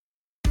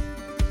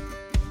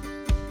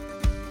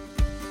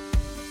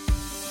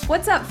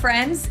What's up,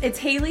 friends? It's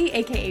Haley,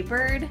 aka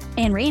Bird,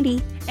 and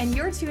Randy, and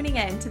you're tuning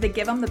in to the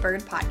Give 'em the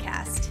Bird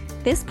podcast.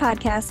 This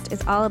podcast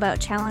is all about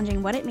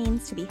challenging what it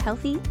means to be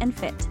healthy and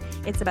fit.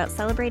 It's about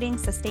celebrating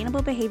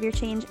sustainable behavior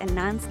change and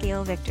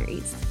non-scale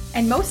victories.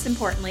 And most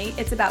importantly,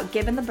 it's about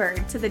giving the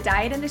bird to the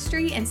diet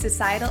industry and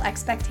societal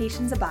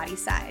expectations of body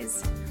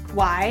size.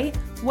 Why?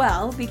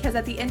 Well, because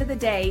at the end of the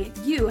day,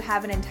 you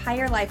have an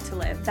entire life to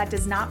live that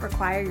does not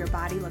require your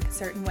body look a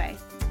certain way.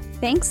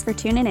 Thanks for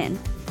tuning in.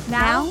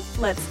 Now,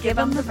 let's give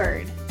 'em the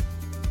bird.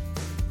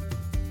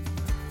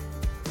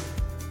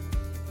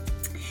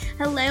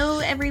 Hello,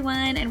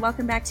 everyone, and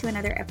welcome back to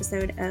another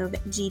episode of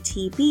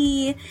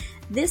GTB.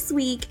 This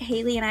week,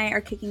 Haley and I are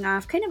kicking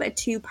off kind of a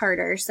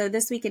two-parter. So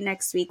this week and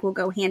next week will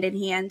go hand in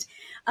hand.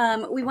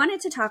 We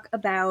wanted to talk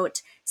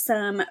about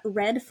some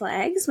red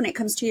flags when it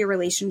comes to your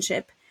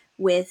relationship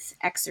with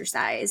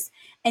exercise.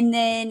 And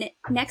then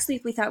next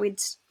week, we thought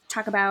we'd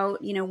talk about,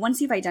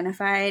 once you've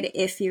identified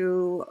if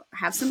you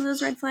have some of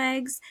those red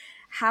flags,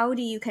 how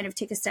do you kind of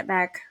take a step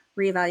back,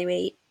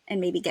 reevaluate,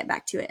 and maybe get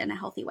back to it in a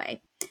healthy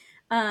way?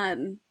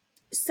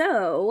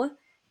 So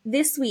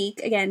this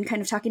week, again,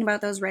 kind of talking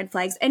about those red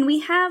flags, and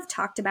we have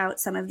talked about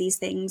some of these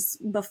things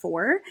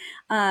before,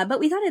 but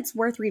we thought it's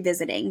worth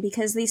revisiting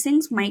because these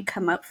things might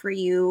come up for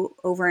you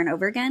over and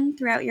over again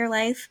throughout your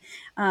life,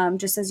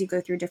 just as you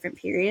go through different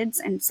periods.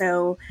 And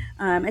so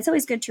it's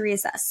always good to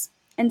reassess.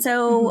 And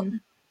so,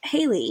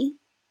 Haley,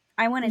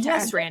 I wanted to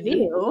ask Randy,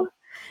 you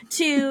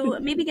to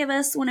maybe give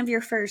us one of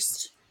your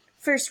first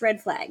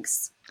red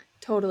flags.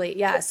 Totally.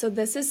 Yeah. So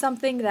this is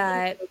something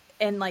that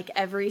in like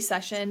every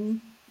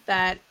session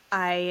that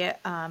I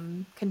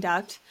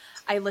conduct,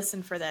 I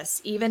listen for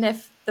this. Even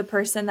if the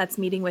person that's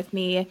meeting with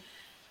me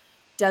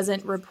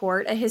doesn't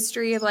report a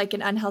history of like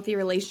an unhealthy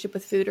relationship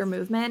with food or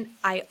movement,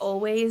 I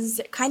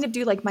always kind of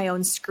do like my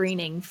own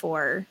screening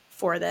for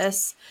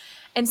this.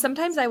 And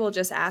sometimes I will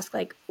just ask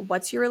like,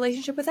 what's your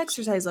relationship with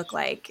exercise look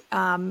like?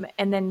 And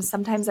then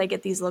sometimes I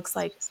get these looks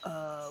like,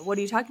 what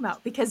are you talking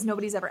about? Because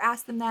nobody's ever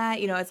asked them that.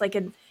 It's like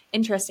an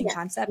interesting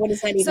concept. What does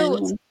that even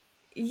mean?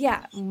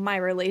 Yeah, my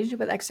relationship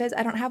with exercise,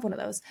 I don't have one of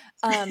those.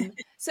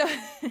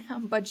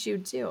 But you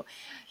do.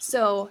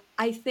 So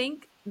I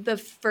think the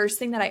first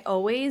thing that I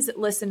always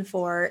listen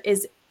for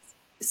is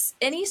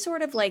any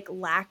sort of like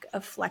lack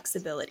of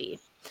flexibility.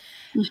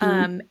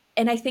 And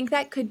I think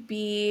that could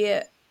be,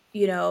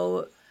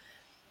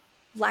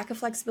 lack of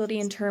flexibility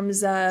in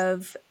terms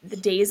of the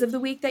days of the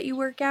week that you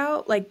work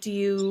out. Like, do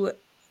you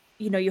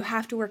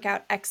have to work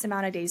out X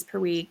amount of days per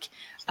week?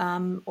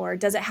 Or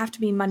does it have to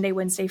be Monday,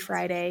 Wednesday,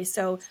 Friday?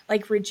 So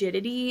like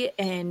rigidity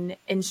and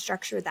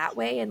structure that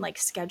way and like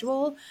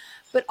schedule,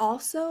 but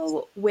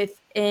also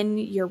within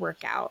your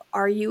workout,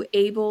 are you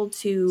able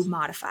to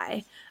modify?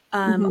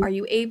 Are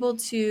you able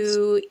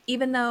to,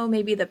 even though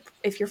maybe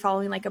if you're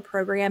following like a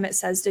program, it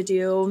says to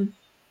do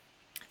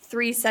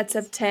 3 sets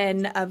of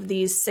 10 of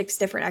these 6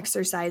 different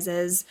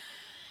exercises.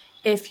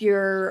 If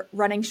you're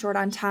running short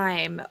on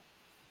time,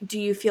 do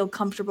you feel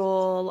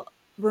comfortable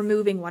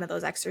removing one of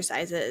those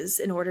exercises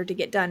in order to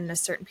get done in a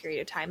certain period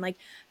of time? Like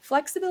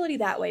flexibility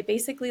that way,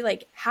 basically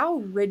like how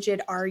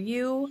rigid are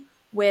you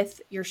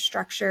with your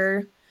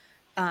structure,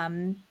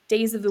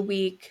 days of the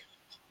week,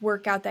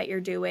 workout that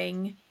you're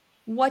doing?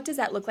 What does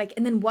that look like?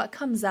 And then what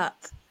comes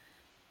up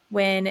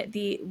when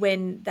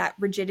that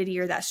rigidity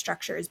or that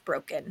structure is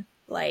broken?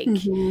 Like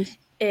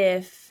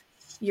if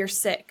you're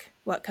sick,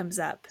 what comes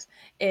up?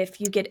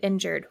 If you get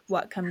injured,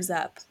 what comes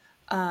up?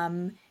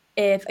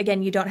 If,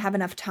 again, you don't have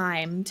enough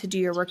time to do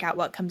your workout,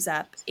 what comes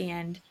up?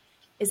 And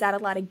is that a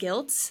lot of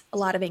guilt, a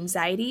lot of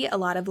anxiety, a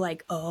lot of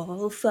like,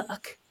 oh,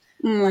 fuck,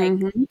 like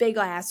big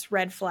ass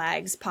red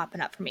flags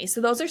popping up for me? So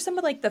those are some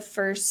of like the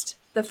first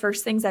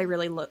things I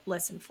really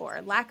listen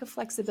for. Lack of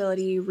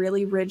flexibility,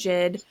 really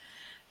rigid.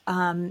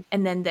 And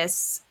then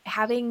this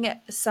having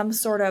some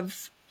sort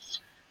of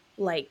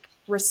like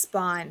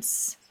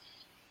response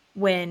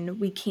when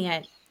we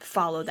can't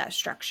follow that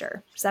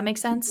structure. Does that make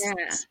sense? Yeah.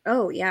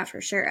 Oh, yeah, for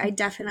sure. I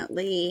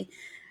definitely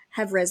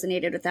have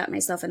resonated with that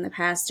myself in the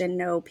past and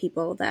know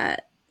people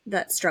that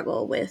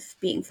struggle with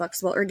being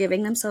flexible or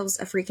giving themselves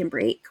a freaking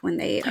break when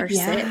they are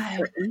sick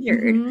or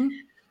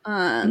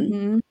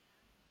injured.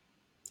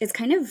 It's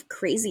kind of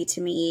crazy to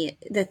me,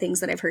 the things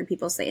that I've heard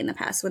people say in the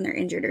past when they're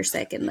injured or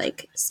sick and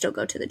like still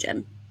go to the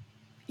gym.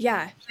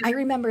 Yeah. I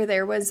remember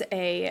there was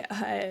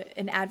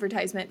an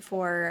advertisement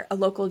for a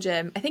local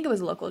gym. I think it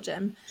was a local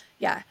gym.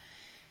 Yeah.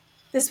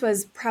 This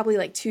was probably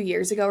like 2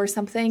 years ago or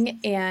something.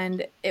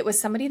 And it was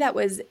somebody that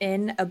was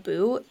in a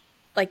boot,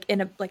 like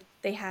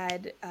they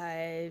had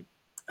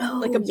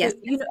like a boot,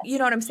 you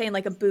know what I'm saying?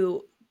 Like a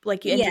boot,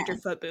 like you injured your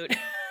foot boot.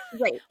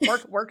 Right.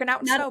 Working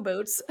out in snow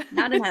boots.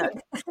 Not enough.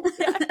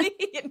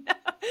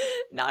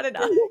 Not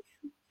enough.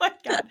 My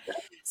God.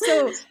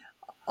 So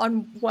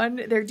on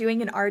one, they're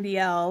doing an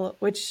RDL,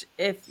 which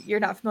if you're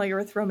not familiar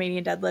with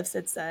Romanian deadlifts,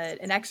 it's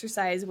an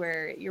exercise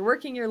where you're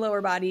working your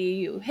lower body,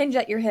 you hinge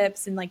at your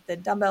hips and like the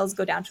dumbbells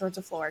go down towards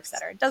the floor, et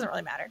cetera. It doesn't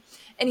really matter.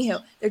 Anyhow,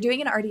 they're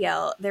doing an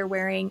RDL. They're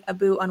wearing a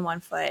boot on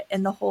one foot.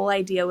 And the whole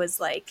idea was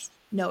like,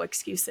 no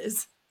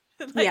excuses.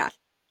 Yeah.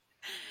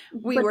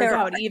 We but work they're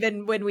out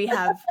even when we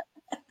have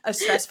a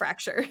stress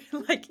fracture,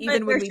 like but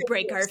even when there we should be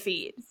break our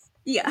feet.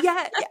 yeah,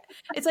 Yeah, yeah.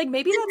 It's like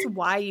maybe that's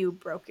why you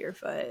broke your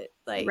foot.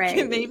 Like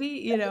right.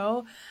 maybe,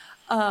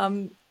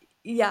 um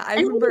yeah, I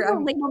And maybe remember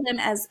don't label them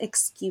as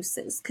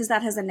excuses because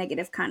that has a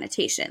negative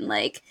connotation.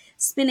 Like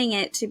spinning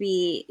it to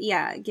be,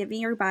 yeah, giving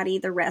your body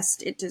the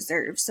rest it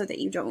deserves so that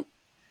you don't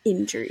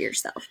injure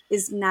yourself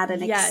is not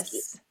an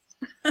excuse. yes.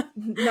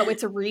 No,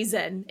 it's a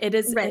reason. It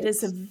Right.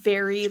 is a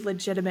very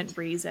legitimate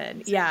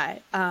reason. Yeah.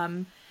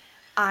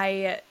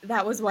 I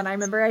that was one I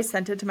remember I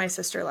sent it to my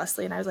sister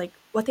Leslie and I was like,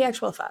 "What the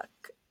actual fuck?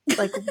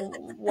 Like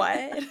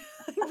what?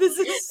 This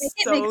Make is it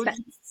make so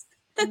sense.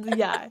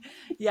 yeah.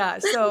 Yeah.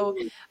 So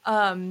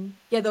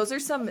yeah, those are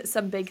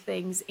some big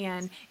things.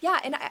 And yeah,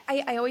 and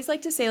I always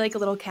like to say like a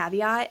little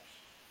caveat.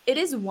 It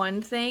is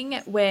one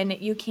thing when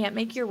you can't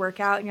make your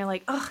workout and you're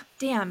like, oh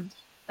damn,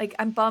 like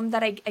I'm bummed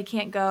that I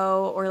can't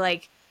go, or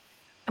like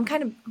I'm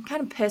kind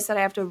of pissed that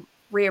I have to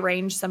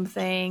rearrange some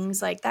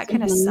things. Like that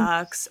kind of Mhm.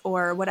 sucks,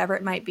 or whatever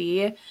it might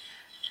be.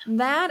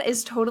 That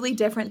is totally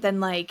different than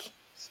like,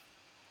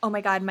 oh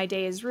my God, my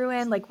day is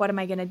ruined. Like, what am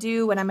I going to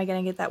do? When am I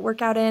going to get that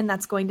workout in?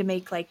 That's going to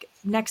make like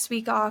next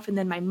week off and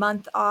then my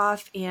month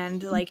off.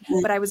 And like,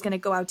 but I was going to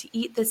go out to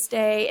eat this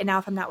day. And now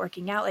if I'm not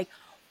working out, like,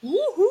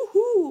 woo hoo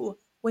hoo,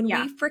 when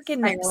Yeah. we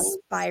freaking Spiraling.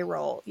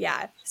 spiral.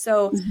 Yeah.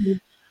 So Mhm.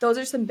 those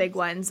are some big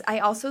ones. I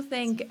also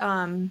think,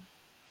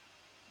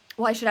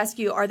 well, I should ask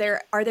you, are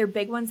there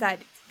big ones that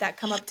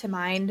come up to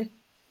mind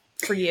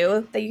for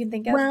you that you can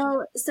think of?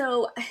 Well,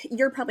 so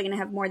you're probably going to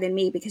have more than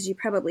me because you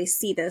probably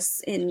see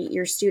this in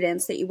your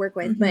students that you work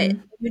with, but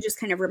Mm-hmm. you just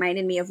kind of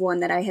reminded me of one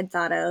that I had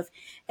thought of.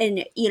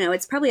 And,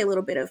 it's probably a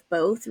little bit of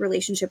both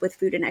relationship with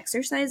food and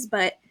exercise,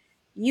 but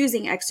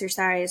using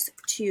exercise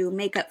to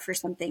make up for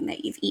something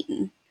that you've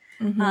eaten.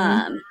 Mm-hmm.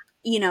 Um,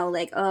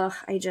 like, oh,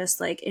 I just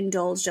like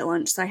indulged at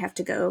lunch, so I have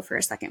to go for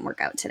a second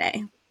workout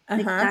today.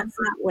 Like, Uh-huh. that's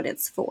not what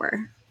it's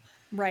for.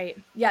 Right.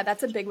 Yeah,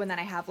 that's a big one that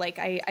I have. Like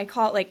I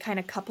call it like kind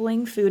of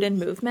coupling food and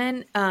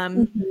movement.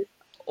 Mhm.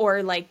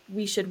 Or like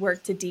we should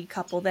work to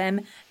decouple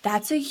them.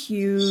 That's a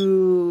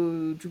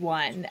huge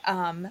one.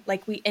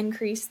 Like we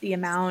increase the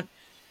amount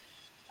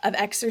of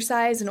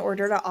exercise in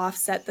order to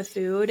offset the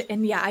food.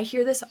 And yeah, I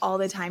hear this all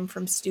the time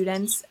from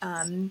students.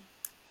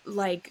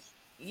 Like,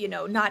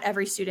 not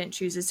every student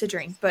chooses to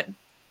drink, but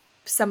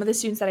some of the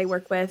students that I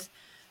work with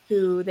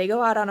who they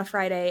go out on a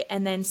Friday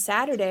and then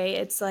Saturday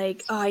it's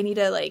like, oh, I need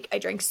to like I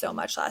drank so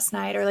much last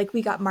night, or like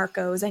we got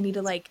Marco's. I need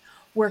to like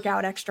work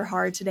out extra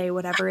hard today,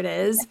 whatever it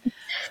is.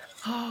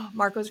 Oh,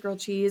 Marco's grilled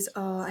cheese.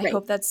 Oh, I Right.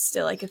 hope that's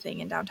still like a thing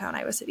in downtown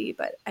Iowa City,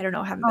 but I don't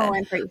know, haven't Oh, been.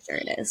 I'm pretty sure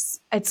it is.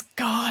 It's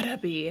gotta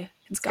be. It's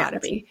It's got gotta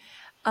to. be.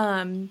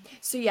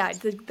 So yeah,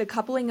 the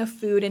coupling of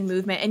food and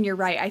movement, and you're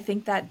right. I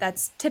think that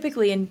that's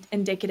typically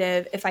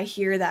indicative. If I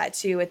hear that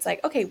too, it's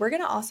like, okay, we're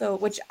gonna also,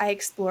 which I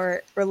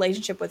explore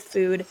relationship with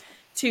food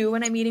too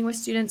when I'm meeting with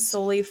students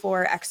solely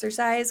for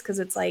exercise, because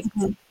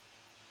Mhm.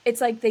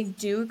 it's like they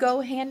do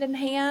go hand in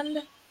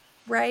hand,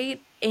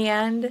 right?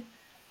 And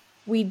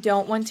we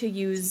don't want to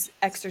use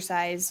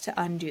exercise to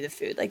undo the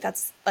food. Like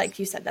that's like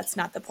you said, that's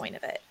not the point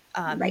of it.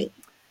 Right.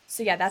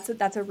 So yeah, that's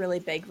a really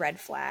big red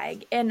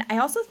flag. And I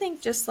also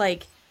think just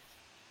like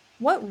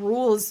what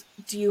rules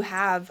do you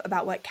have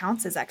about what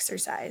counts as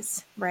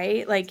exercise,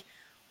 right? Like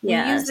we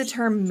use the Yes.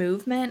 term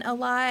movement a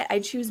lot. I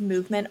choose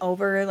movement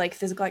over like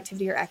physical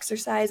activity or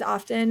exercise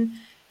often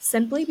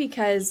simply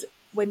because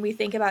when we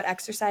think about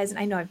exercise, and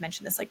I know I've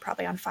mentioned this like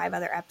probably on 5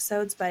 other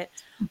episodes, but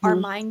our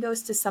Mhm. mind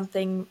goes to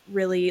something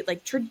really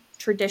like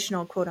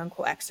traditional quote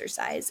unquote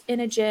exercise in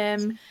a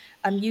gym,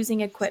 using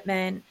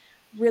equipment,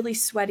 really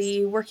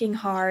sweaty, working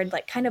hard,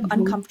 like kind of Mhm.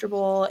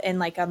 uncomfortable in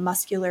like a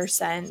muscular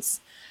sense.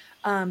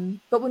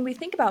 But when we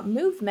think about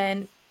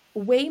movement,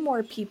 way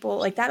more people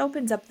like that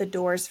opens up the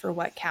doors for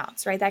what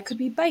counts, right? That could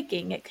be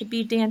biking, it could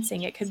be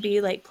dancing, it could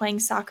be like playing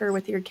soccer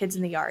with your kids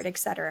in the yard,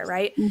 etc.,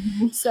 right?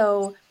 Mhm.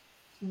 So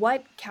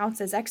what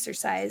counts as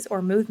exercise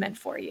or movement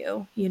for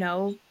you?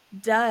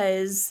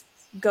 Does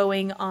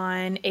going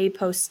on a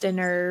post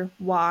dinner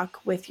walk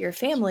with your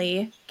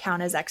family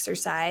count as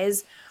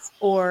exercise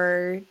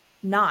or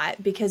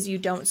not, because you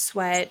don't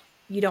sweat,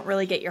 you don't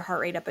really get your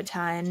heart rate up a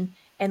ton,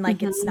 and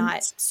like it's Mhm.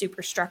 not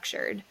super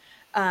structured.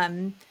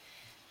 Um,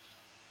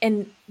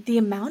 and the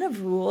amount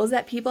of rules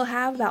that people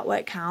have about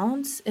what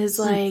counts is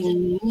like,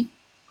 Mhm.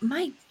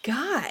 my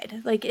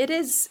God, like it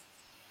is.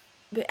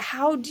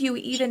 How do you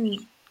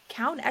even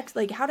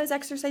like how does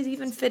exercise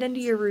even fit into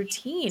your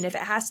routine if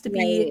it has to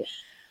be Right.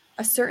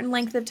 a certain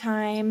length of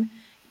time?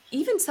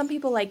 Even some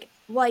people like,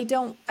 well,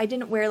 I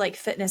didn't wear like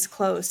fitness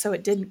clothes, so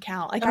it didn't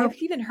count. Like Oh, I've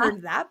even yeah.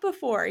 heard that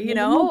before, Oh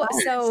my gosh.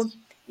 so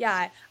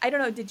yeah, I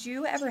don't know, did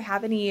you ever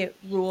have any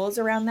rules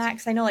around that?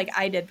 Because I know like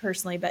I did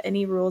personally, but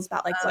any rules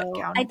about like what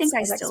Oh, I counts think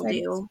I as still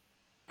exercise? do.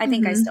 I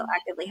think I Mm-hmm. still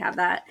actively have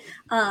that.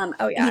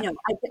 Oh yeah.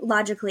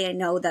 Logically, I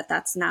know that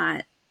that's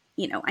not,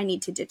 I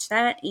need to ditch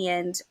that.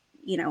 And,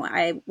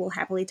 I will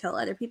happily tell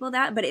other people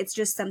that, but it's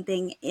just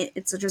something,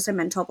 it's just a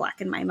mental block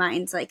in my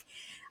mind. It's like,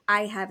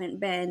 I haven't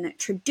been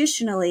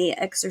traditionally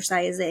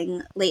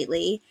exercising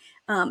lately.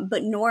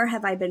 But nor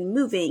have I been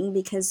moving,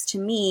 because to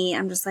me,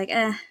 I'm just like,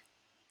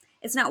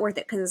 it's not worth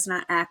it because it's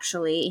not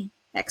actually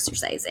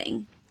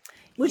exercising,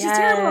 which is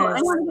terrible. I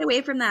Yes. want to get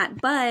away from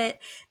that, but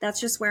that's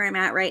just where I'm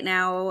at right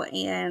now.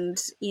 And,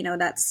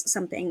 that's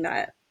something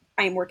that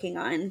I'm working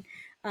on.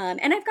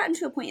 And I've gotten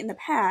to a point in the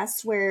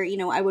past where,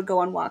 I would go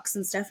on walks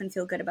and stuff and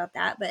feel good about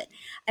that. But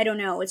I don't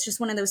know. It's just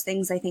one of those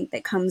things I think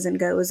that comes and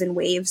goes in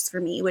waves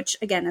for me, which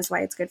again is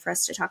why it's good for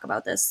us to talk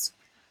about this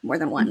more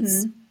than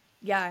once.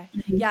 Yeah.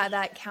 Yeah.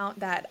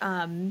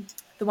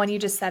 The one you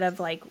just said of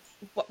like,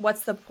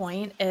 what's the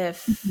point if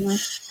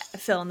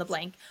fill in the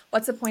blank?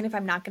 What's the point if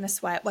I'm not going to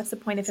sweat? What's the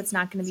point if it's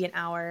not going to be an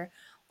hour? Or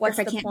What's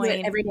if I the can't do it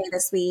point? every day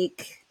this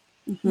week.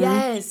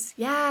 Yes.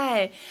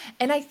 Yeah.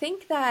 And I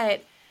think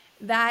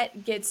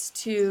that gets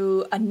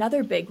to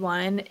another big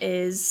one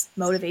is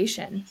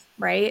motivation,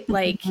 right?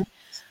 Like,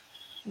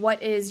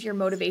 what is your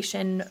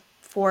motivation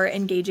for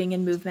engaging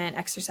in movement,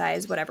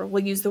 exercise, whatever?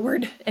 We'll use the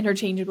word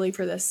interchangeably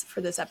for this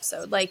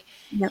episode. Like,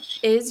 Yep.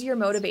 is your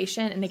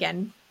motivation, and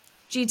again,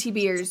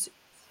 GTBers,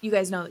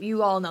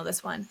 you all know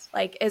this one.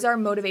 Like, is our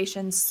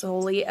motivation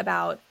solely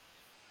about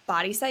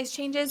body size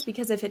changes?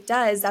 Because if it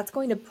does, that's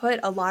going to put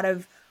a lot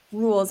of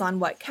rules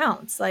on what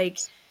counts. Like,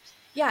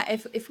 yeah,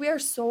 if we are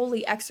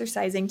solely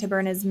exercising to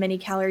burn as many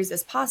calories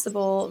as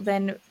possible,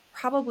 then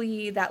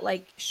probably that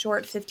like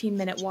short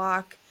 15-minute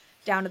walk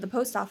down to the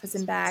post office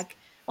and back,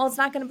 well, it's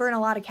not going to burn a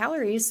lot of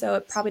calories, so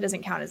it probably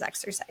doesn't count as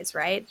exercise,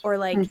 right? Or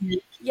like,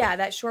 yeah,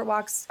 that short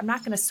walks, I'm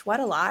not going to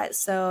sweat a lot,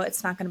 so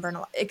it's not going to burn a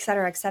lot, et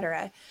cetera, et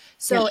cetera. Yep.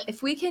 So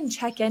if we can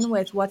check in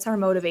with what's our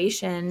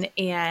motivation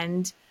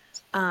and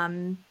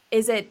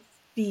is it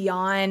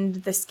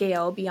beyond the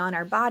scale, beyond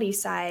our body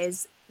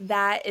size,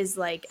 that is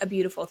like a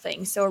beautiful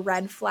thing. So a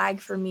red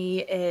flag for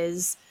me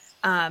is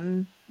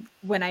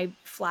when I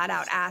flat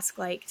out ask,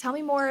 like, tell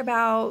me more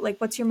about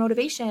like, what's your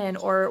motivation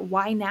or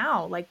why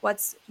now? Like,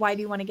 why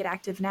do you want to get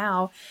active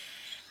now?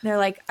 And they're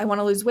like, I want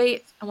to lose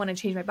weight. I want to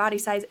change my body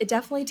size. It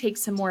definitely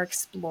takes some more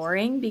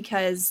exploring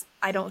because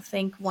I don't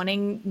think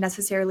wanting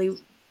necessarily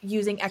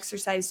using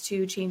exercise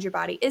to change your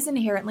body is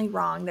inherently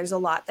wrong. There's a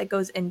lot that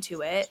goes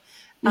into it.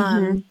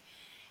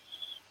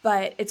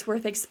 But it's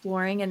worth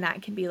exploring, and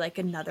that can be like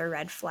another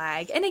red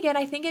flag. And again,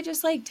 I think it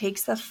just like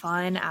takes the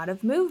fun out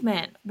of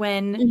movement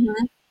when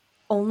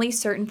only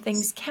certain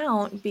things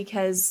count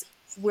because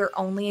we're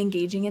only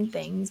engaging in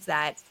things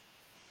that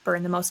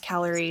burn the most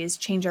calories,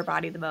 change our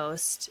body the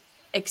most,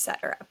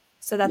 etc.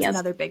 So that's Yep.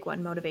 another big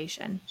one,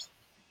 motivation.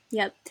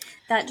 Yep.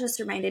 That just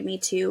reminded me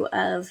too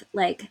of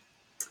like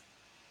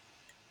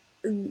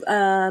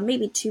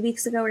maybe 2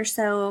 weeks ago or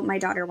so, my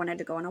daughter wanted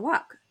to go on a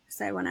walk.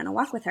 So I went on a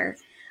walk with her.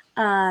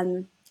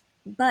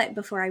 But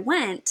before I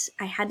went,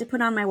 I had to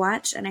put on my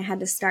watch and I had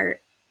to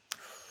start,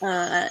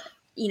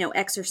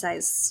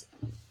 exercise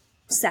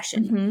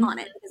session on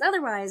it because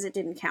otherwise it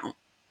didn't count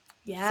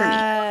for me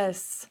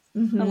Yes.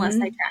 unless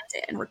I tracked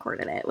it and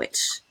recorded it,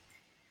 which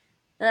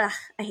I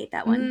hate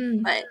that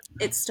one. But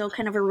it's still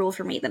kind of a rule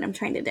for me that I'm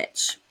trying to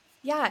ditch.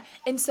 Yeah.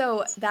 And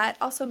so that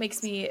also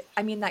makes me,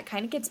 I mean, that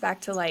kind of gets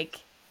back to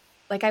like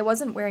I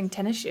wasn't wearing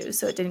tennis shoes,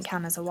 so it didn't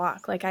count as a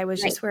walk. Like I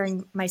was Right. just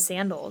wearing my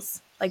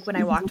sandals, like when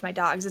I walked my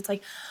dogs. It's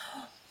like,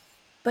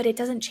 but it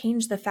doesn't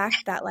change the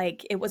fact that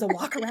like it was a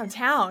walk around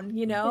town,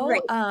 you know?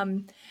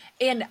 Right.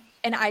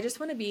 And I just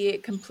want to be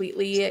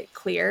completely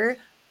clear.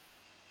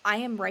 I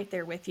am right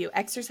there with you.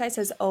 Exercise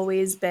has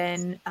always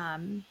been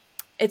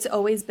it's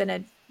always been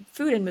a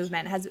food and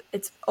movement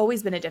it's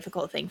always been a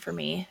difficult thing for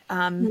me.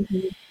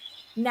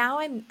 Now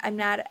I'm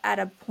not at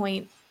a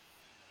point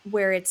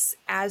where it's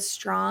as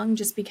strong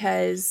just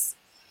because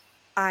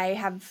I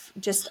have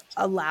just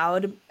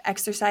allowed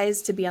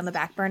exercise to be on the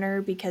back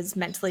burner because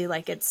mentally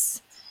like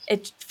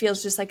it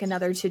feels just like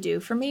another to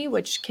do for me,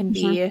 which can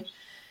be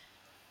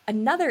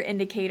another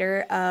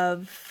indicator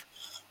of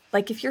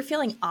like if you're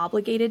feeling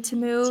obligated to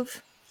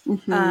move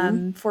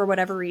for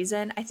whatever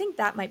reason, I think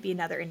that might be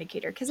another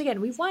indicator. Because again,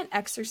 we want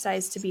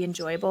exercise to be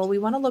enjoyable. We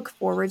want to look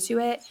forward to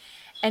it.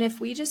 And if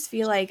we just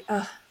feel like,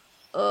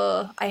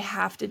 I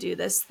have to do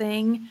this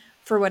thing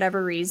for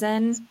whatever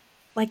reason,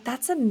 like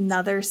that's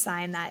another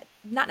sign that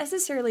not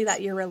necessarily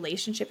that your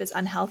relationship is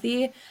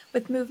unhealthy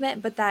with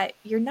movement, but that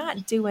you're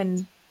not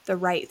doing the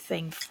right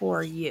thing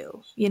for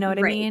you. You know what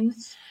I mean?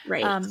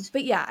 Right.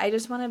 But yeah, I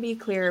just want to be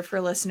clear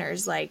for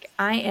listeners. Like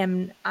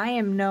I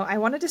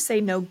wanted to say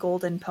no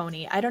golden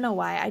pony. I don't know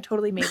why. I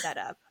totally made that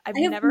up. I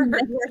have never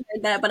heard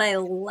that, but I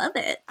love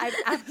it. I've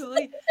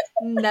absolutely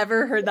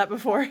never heard that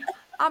before.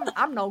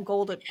 I'm no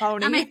golden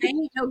pony. I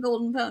ain't no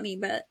golden pony,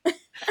 but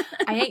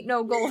I ain't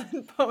no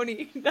golden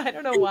pony. I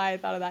don't know why I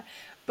thought of that.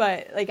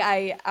 But like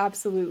I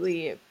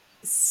absolutely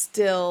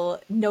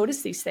still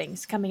notice these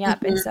things coming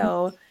up. And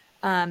so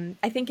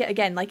I think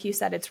again, like you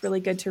said, it's really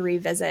good to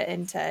revisit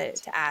and to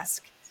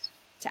ask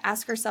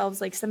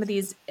ourselves like some of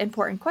these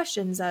important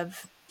questions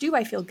of do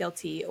I feel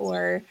guilty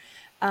or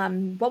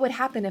what would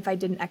happen if I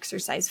didn't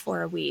exercise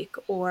for a week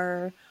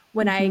or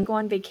when I go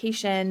on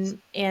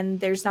vacation and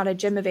there's not a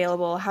gym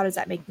available, how does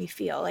that make me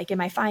feel? Like, am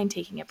I fine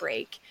taking a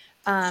break?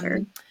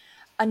 Sure.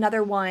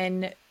 Another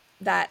one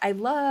that I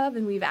love,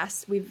 and we've,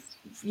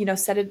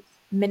 said it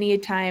many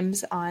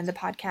times on the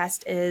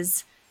podcast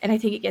is, and I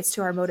think it gets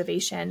to our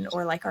motivation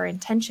or like our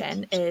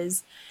intention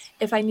is,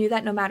 if I knew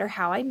that no matter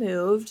how I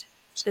moved,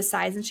 the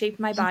size and shape of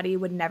my body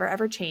would never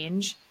ever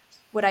change,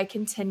 would I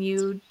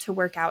continue to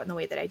work out in the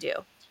way that I do?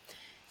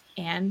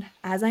 And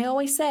as I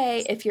always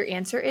say, if your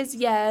answer is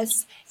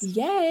yes,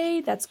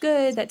 yay, that's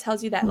good. That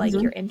tells you that like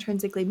you're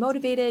intrinsically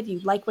motivated, you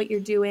like what you're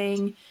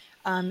doing.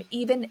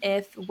 Even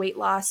if weight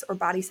loss or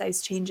body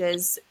size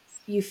changes,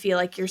 you feel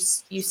like you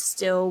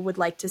still would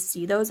like to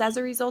see those as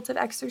a result of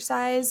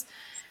exercise.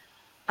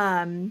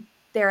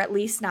 They're at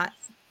least not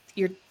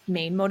your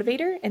main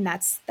motivator, and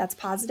that's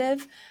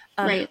positive.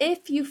 Right.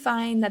 If you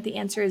find that the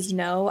answer is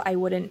no, I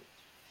wouldn't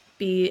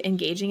be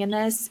engaging in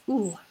this.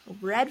 Ooh,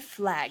 red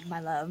flag, my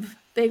love.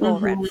 Big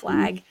old red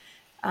flag.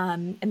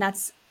 And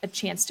that's a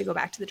chance to go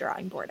back to the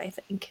drawing board, I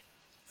think.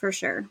 For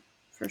sure.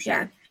 For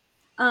Yeah.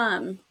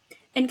 sure.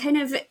 And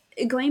kind of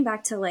going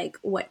back to like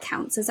what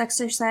counts as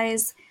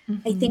exercise,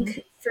 I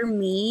think for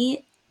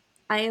me,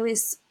 I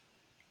always,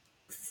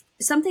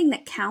 something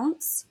that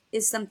counts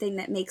is something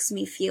that makes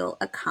me feel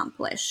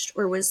accomplished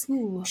or was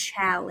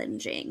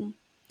challenging.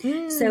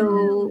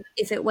 So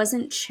if it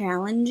wasn't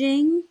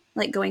challenging,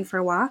 like going for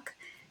a walk,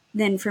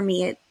 then for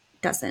me, it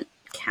doesn't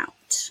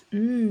count.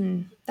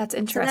 That's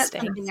interesting. So that's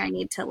something I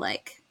need to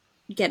like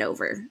get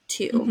over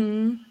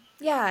too.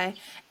 Yeah.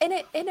 And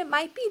it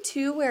might be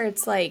too, where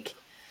it's like,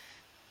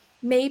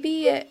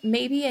 maybe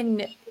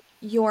in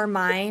your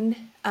mind,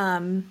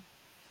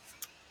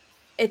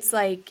 it's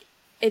like,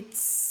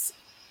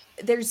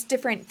 there's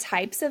different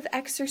types of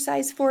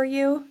exercise for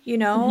you,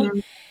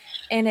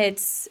 and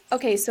it's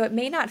okay. So it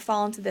may not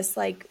fall into this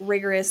like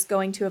rigorous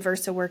going to a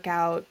Versa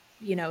workout,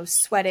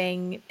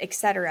 sweating,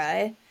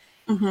 etc.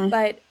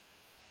 But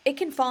it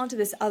can fall into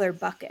this other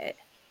bucket.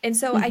 And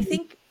so I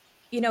think,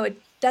 it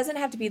doesn't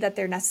have to be that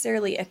they're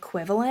necessarily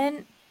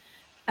equivalent.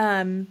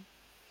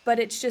 But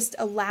it's just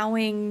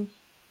allowing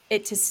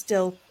it to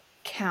still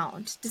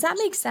count. Does that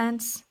make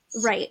sense?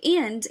 Right.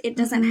 And it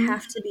doesn't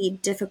have to be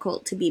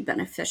difficult to be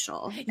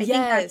beneficial. I think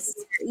that's,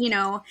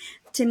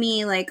 to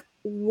me, like,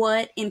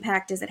 what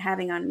impact is it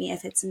having on me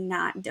if it's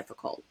not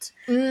difficult?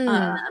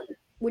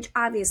 Which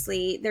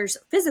obviously there's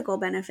physical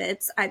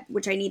benefits,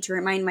 which I need to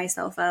remind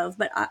myself of.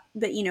 But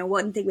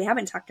one thing we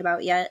haven't talked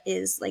about yet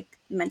is like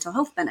mental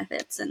health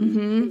benefits and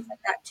things like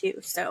that too.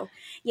 So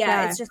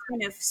yeah, it's just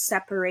kind of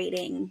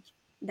separating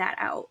that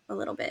out a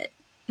little bit.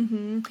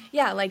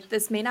 Yeah, like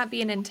this may not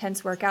be an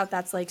intense workout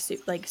that's like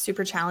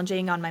super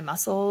challenging on my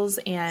muscles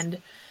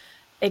and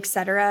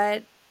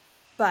etc.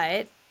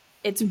 But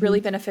it's really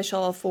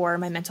beneficial for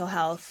my mental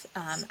health.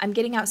 I'm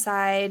getting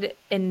outside.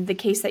 In the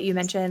case that you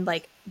mentioned,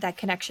 like that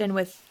connection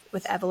with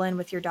Evelyn,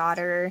 with your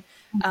daughter,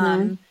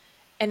 and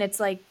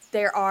it's like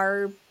there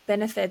are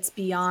benefits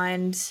to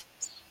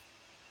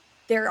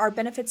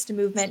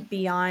movement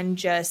beyond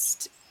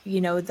just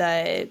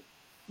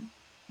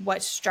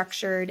what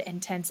structured,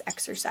 intense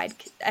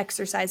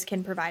exercise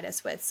can provide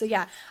us with. So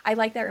yeah, I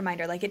like that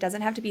reminder. Like it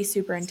doesn't have to be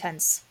super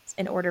intense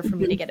in order for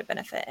me to get a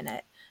benefit in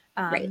it.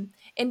 Right.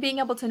 And being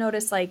able to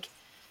notice, like,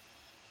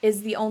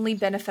 is the only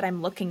benefit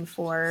I'm looking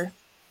for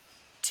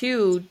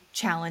to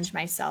challenge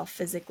myself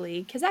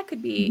physically? Because that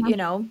could be,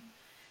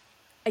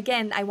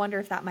 again, I wonder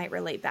if that might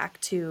relate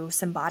back to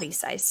some body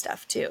size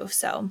stuff too.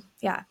 So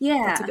yeah,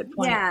 that's a good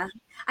point. Yeah.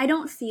 I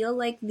don't feel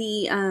like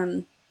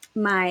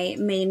my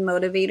main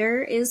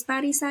motivator is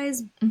body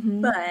size,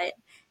 but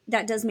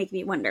that does make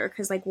me wonder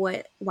because like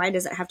why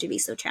does it have to be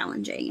so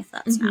challenging if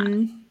that's not?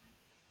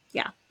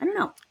 Yeah, I don't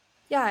know.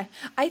 Yeah,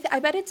 I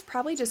bet it's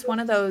probably just one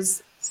of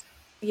those,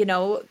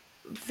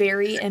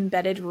 very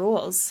embedded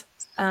rules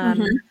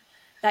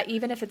that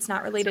even if it's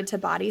not related to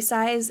body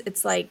size,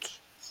 it's like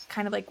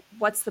kind of like,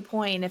 what's the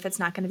point if it's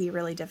not going to be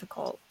really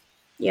difficult?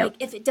 Yep. Like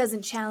if it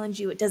doesn't challenge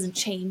you, it doesn't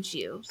change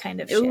you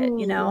kind of shit,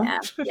 Yeah.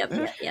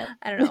 Yep.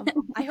 I don't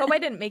know. I hope I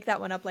didn't make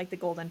that one up like the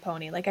golden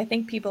pony. Like I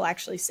think people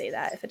actually say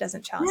that if it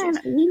doesn't challenge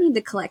you. We need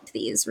to collect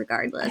these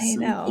regardless. I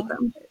know. And keep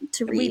them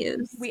to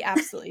reuse. We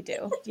absolutely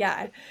do.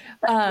 Yeah.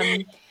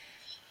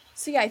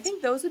 So yeah, I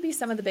think those would be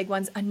some of the big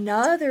ones.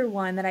 Another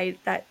one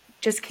that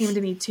just came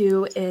to me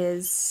too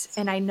is,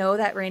 and I know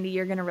that Randy,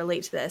 you're going to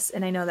relate to this,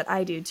 and I know that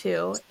I do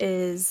too,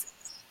 is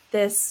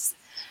this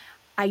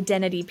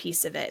identity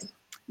piece of it.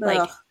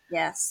 Like,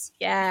 yes.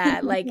 Yeah,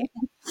 like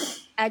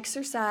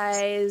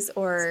exercise,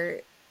 or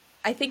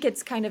I think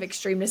it's kind of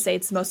extreme to say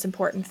it's the most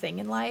important thing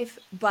in life,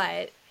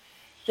 but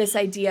this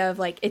idea of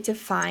like, it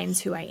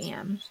defines who I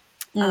am.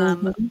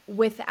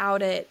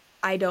 Without it,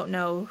 I don't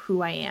know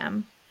who I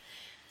am.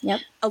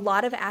 Yep. A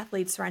lot of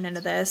athletes run into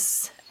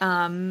this,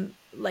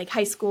 like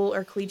high school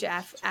or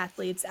collegiate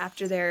athletes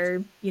after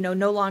they're,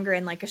 no longer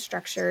in like a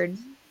structured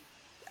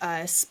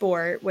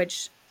sport,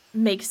 which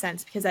makes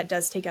sense because that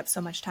does take up so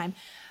much time.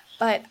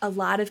 But a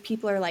lot of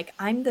people are like,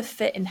 I'm the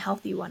fit and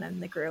healthy one in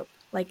the group.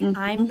 Like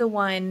I'm the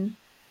one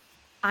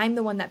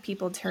that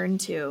people turn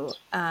to.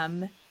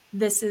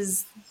 This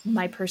is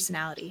my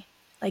personality.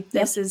 Like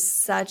this is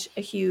such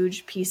a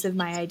huge piece of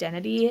my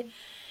identity.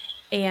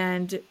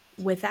 And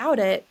without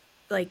it,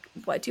 like,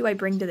 what do I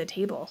bring to the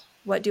table?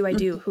 What do I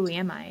do? Who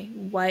am I?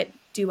 What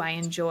do I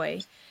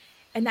enjoy?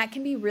 And that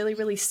can be really,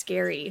 really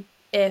scary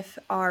if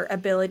our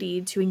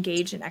ability to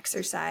engage in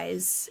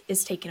exercise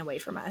is taken away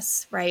from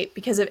us, right?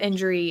 Because of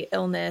injury,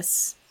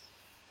 illness,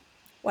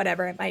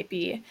 whatever it might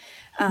be.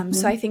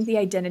 So Mm-hmm. I think the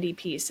identity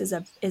piece is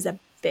a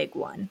big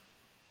one.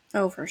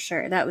 Oh, for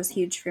sure. That was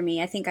huge for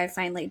me. I think I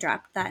finally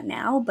dropped that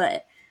now,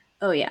 but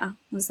oh yeah,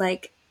 it was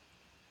like,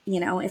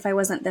 if I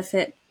wasn't the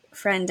fit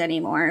friend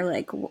anymore,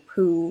 like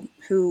who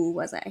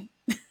was I?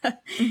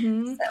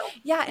 Hmm. So,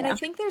 Yeah, and I yeah.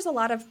 think there's a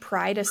lot of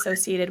pride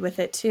associated with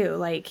it too.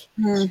 Like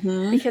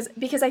Mm-hmm.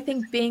 because I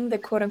think being the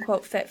quote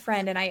unquote fit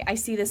friend, and I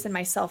see this in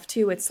myself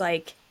too, it's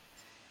like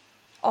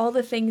all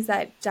the things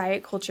that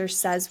diet culture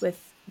says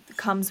with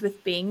comes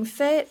with being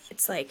fit.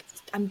 It's like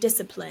I'm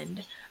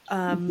disciplined.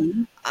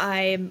 Mm-hmm.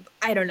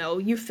 I don't know,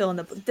 you fill in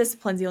the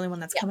discipline's the only one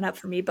that's Yeah. coming up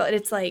for me, but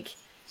it's like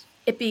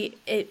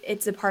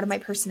it's a part of my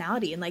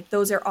personality, and like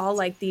those are all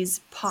like these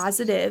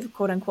positive,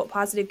 quote unquote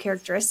positive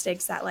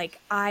characteristics that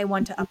like I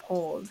want to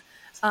uphold.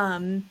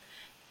 um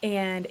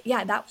and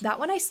yeah, that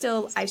one I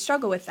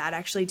struggle with that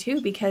actually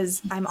too,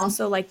 because I'm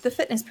also like the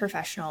fitness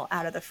professional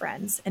out of the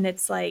friends, and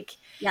it's like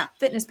Yeah.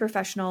 fitness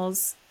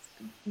professionals,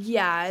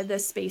 yeah, the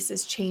space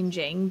is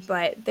changing,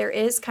 but there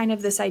is kind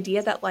of this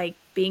idea that like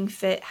being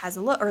fit has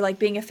a look, or like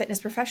being a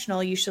fitness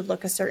professional, you should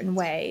look a certain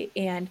way.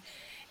 And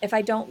if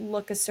I don't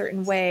look a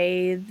certain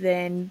way,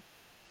 then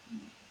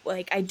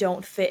like I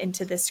don't fit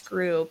into this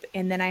group.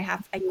 And then I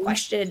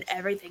question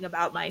everything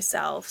about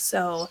myself.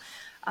 So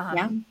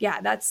Yeah.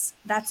 yeah, that's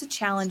a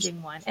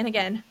challenging one. And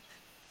again,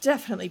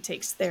 definitely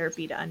takes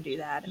therapy to undo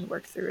that and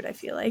work through it, I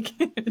feel like.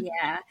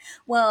 Yeah.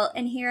 Well,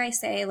 and here I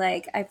say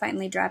like I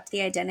finally dropped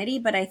the identity,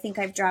 but I think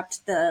I've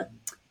dropped the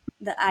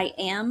I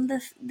am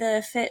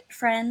the fit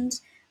friend,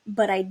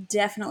 but I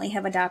definitely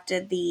have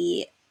adopted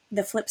the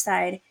flip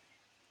side.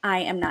 I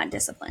am not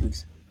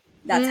disciplined.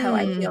 That's how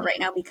I feel Mm. right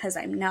now because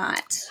I'm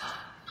not,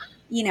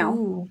 you know.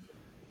 Ooh.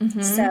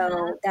 Mm-hmm.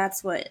 So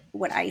that's what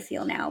I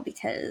feel now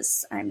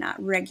because I'm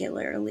not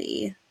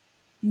regularly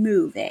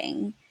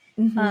moving.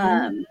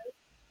 Mm-hmm. Um,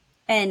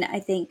 and I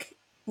think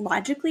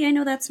logically I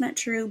know that's not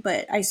true,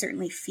 but I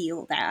certainly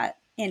feel that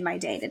in my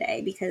day to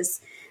day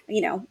because,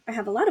 I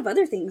have a lot of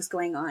other things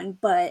going on,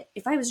 but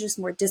if I was just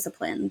more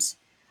disciplined,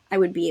 I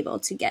would be able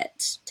to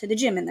get to the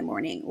gym in the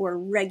morning or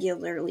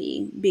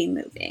regularly be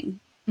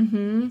moving.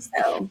 Mm-hmm.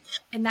 So,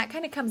 And that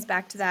kind of comes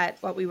back to that,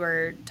 what we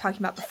were talking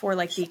about before,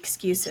 like the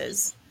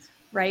excuses,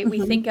 right? We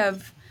mhm, think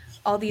of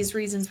all these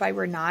reasons why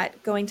we're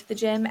not going to the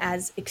gym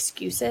as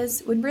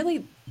excuses, when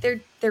really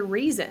they're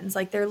reasons,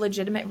 like they're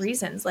legitimate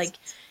reasons. Like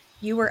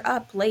you were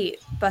up late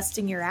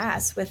busting your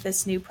ass with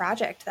this new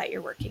project that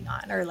you're working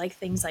on, or like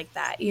things like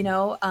that, you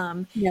know?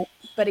 yep,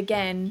 But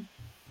again,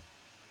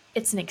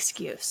 it's an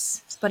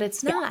excuse, but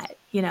it's yeah, not,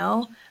 you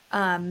know?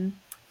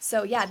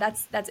 So yeah,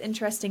 that's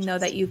interesting though,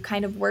 that you've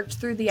kind of worked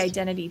through the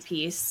identity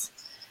piece,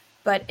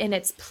 but in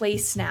its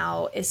place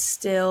now is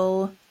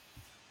still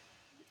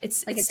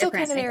like it's a still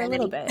different kind of there a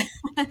little identity. bit.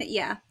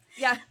 Yeah.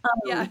 Yeah.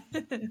 Yeah.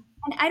 Um,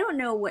 And I don't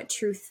know what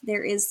truth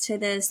there is to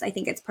this. I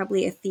think it's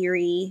probably a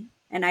theory,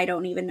 and I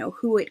don't even know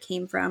who it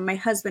came from. My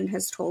husband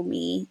has told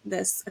me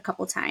this a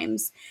couple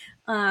times.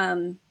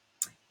 Um,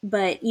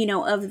 but,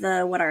 of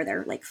the, what are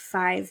there, like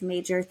five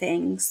major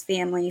things: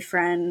 family,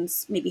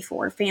 friends, maybe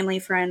four: family,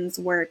 friends,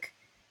 work,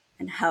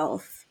 and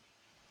health.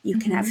 You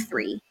can have Hmm.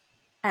 three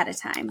at a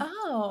time.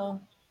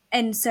 Oh.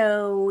 And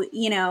so,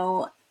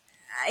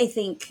 I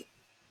think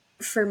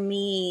for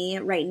me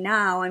right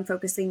now, I'm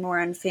focusing more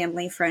on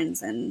family,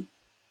 friends, and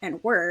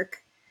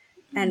work,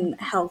 and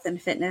health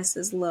and fitness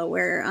is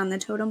lower on the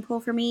totem pole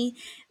for me.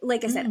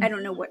 Like I said, I Mm.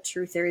 don't know what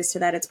truth there is to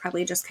that. It's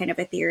probably just kind of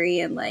a theory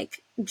and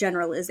like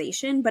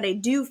generalization, but I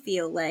do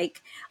feel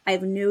like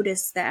I've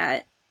noticed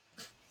that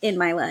in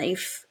my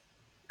life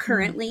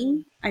Mm.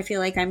 currently. I feel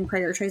like I'm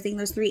prioritizing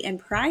those three. And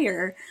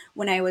prior,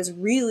 when I was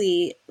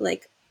really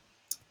like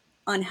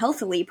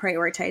unhealthily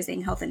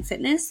prioritizing health and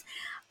fitness,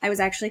 I was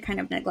actually kind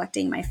of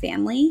neglecting my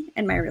family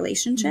and my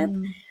relationship.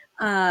 Mm.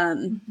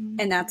 Hmm.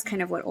 And that's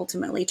kind of what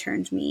ultimately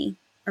turned me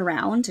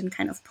around and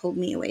kind of pulled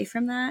me away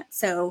from that.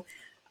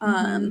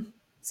 Um, Hmm.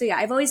 so yeah,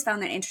 I've always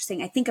found that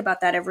interesting. I think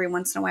about that every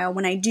once in a while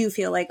when I do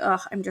feel like,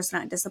 oh, I'm just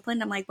not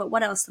disciplined. I'm like, but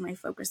what else am I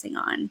focusing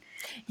on?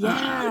 Um,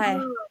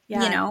 Yeah. you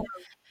Yeah. know,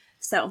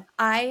 so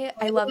I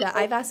love that.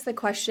 I've asked the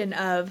question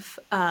of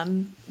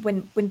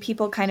when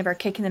people kind of are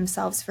kicking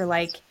themselves for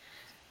like,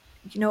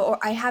 you know, or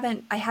I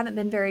haven't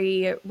been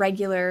very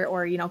regular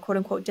or, you know, quote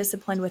unquote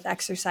disciplined with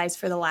exercise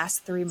for the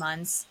last 3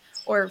 months,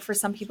 or for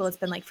some people it's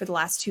been like for the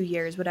last 2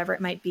 years, whatever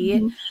it might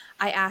be. mhm,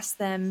 I ask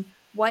them,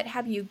 what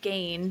have you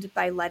gained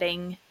by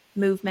letting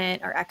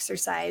movement or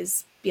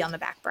exercise be on the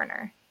back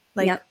burner?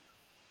 Like yep.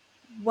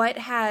 what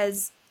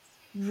has,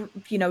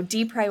 you know,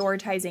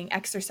 deprioritizing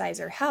exercise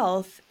or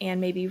health and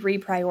maybe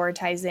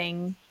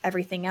reprioritizing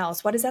everything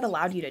else, what has that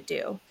allowed you to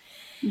do?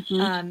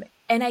 Hmm.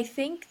 And I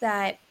think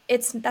that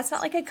that's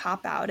not like a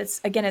cop out.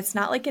 It's again, it's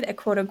not like a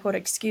quote unquote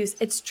excuse.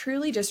 It's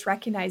truly just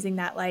recognizing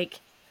that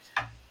like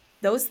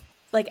those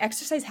like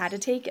exercise had to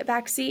take a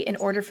backseat in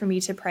order for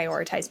me to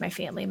prioritize my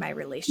family, my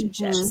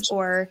relationships,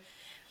 or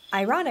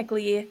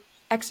ironically,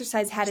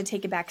 exercise had to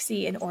take a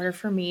backseat in order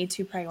for me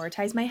to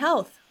prioritize my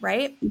health,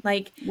 right?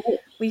 Like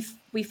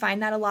we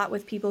find that a lot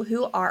with people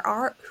who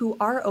are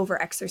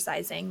over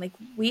exercising. Like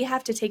we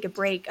have to take a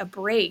break. A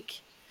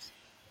break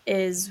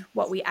is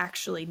what we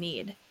actually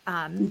need.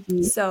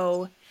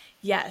 So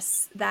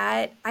yes,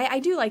 that I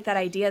do like that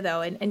idea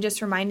though. And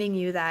just reminding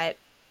you that,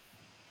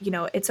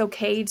 it's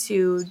okay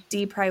to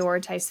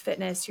deprioritize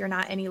fitness. You're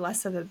not any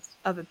less of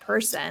a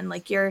person.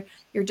 Like you're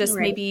just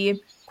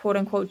maybe quote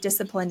unquote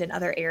disciplined in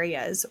other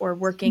areas or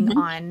working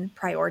on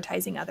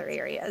prioritizing other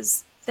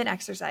areas than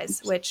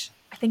exercise, which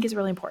I think is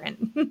really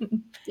important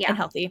and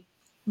healthy.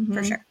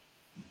 For sure.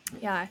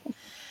 Yeah.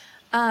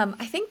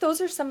 I think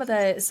those are some of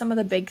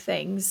the big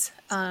things.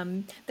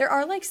 There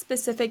are like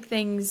specific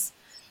things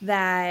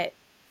that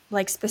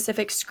like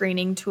specific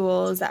screening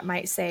tools that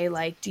might say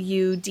like, do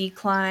you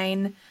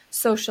decline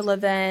social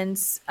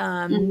events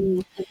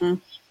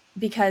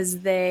because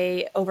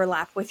they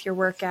overlap with your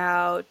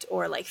workout,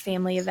 or like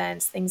family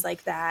events, things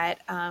like that.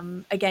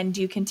 Again,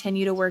 do you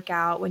continue to work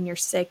out when you're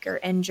sick or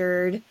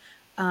injured?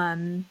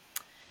 And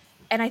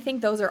I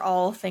think those are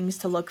all things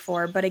to look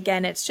for. But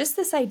again, it's just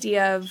this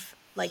idea of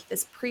like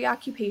this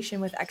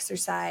preoccupation with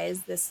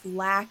exercise, this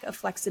lack of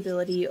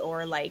flexibility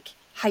or like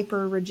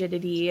hyper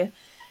rigidity,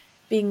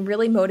 being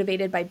really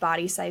motivated by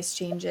body size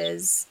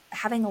changes,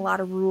 having a lot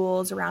of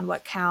rules around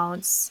what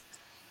counts.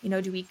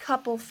 Do we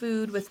couple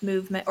food with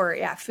movement, or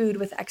food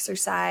with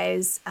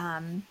exercise?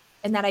 And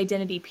that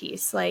identity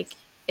piece, like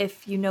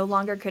if you no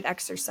longer could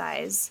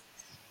exercise,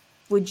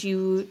 would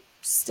you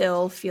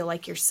still feel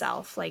like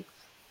yourself? Like,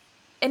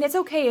 and it's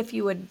okay if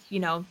you would,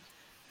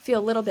 feel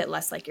a little bit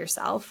less like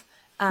yourself.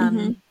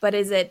 But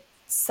is it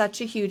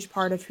such a huge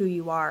part of who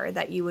you are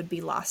that you would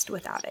be lost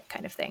without it,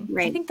 kind of thing?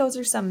 Right. I think those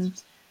are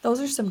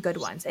some good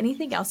ones.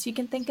 Anything else you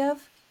can think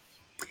of?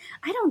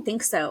 I don't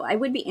think so. I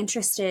would be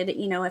interested,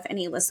 if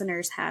any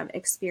listeners have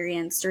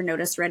experienced or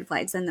noticed red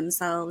flags in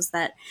themselves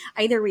that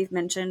either we've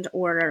mentioned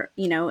or,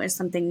 is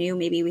something new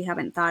maybe we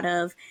haven't thought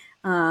of,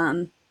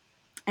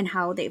 and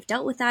how they've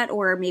dealt with that,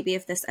 or maybe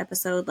if this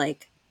episode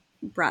like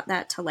brought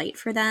that to light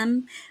for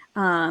them.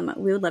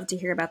 We would love to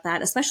hear about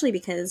that, especially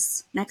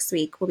because next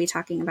week we'll be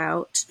talking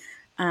about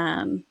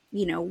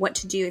what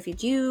to do if you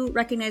do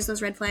recognize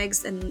those red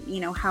flags, and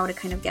how to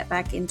kind of get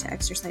back into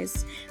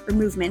exercise or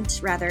movement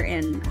rather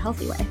in a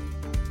healthy way.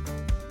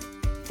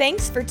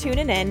 Thanks for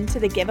tuning in to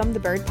the Give 'em the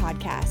Bird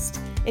podcast.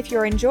 If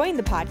you're enjoying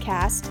the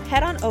podcast,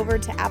 head on over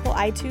to Apple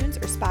iTunes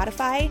or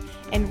Spotify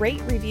and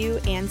rate, review,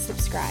 and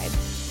subscribe.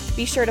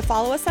 Be sure to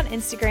follow us on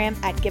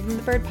Instagram at Give 'em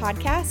the Bird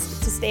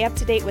podcast to stay up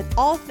to date with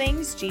all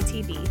things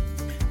GTB.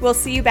 We'll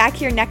see you back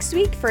here next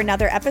week for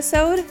another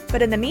episode,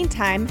 but in the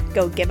meantime,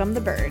 go give 'em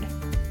the bird.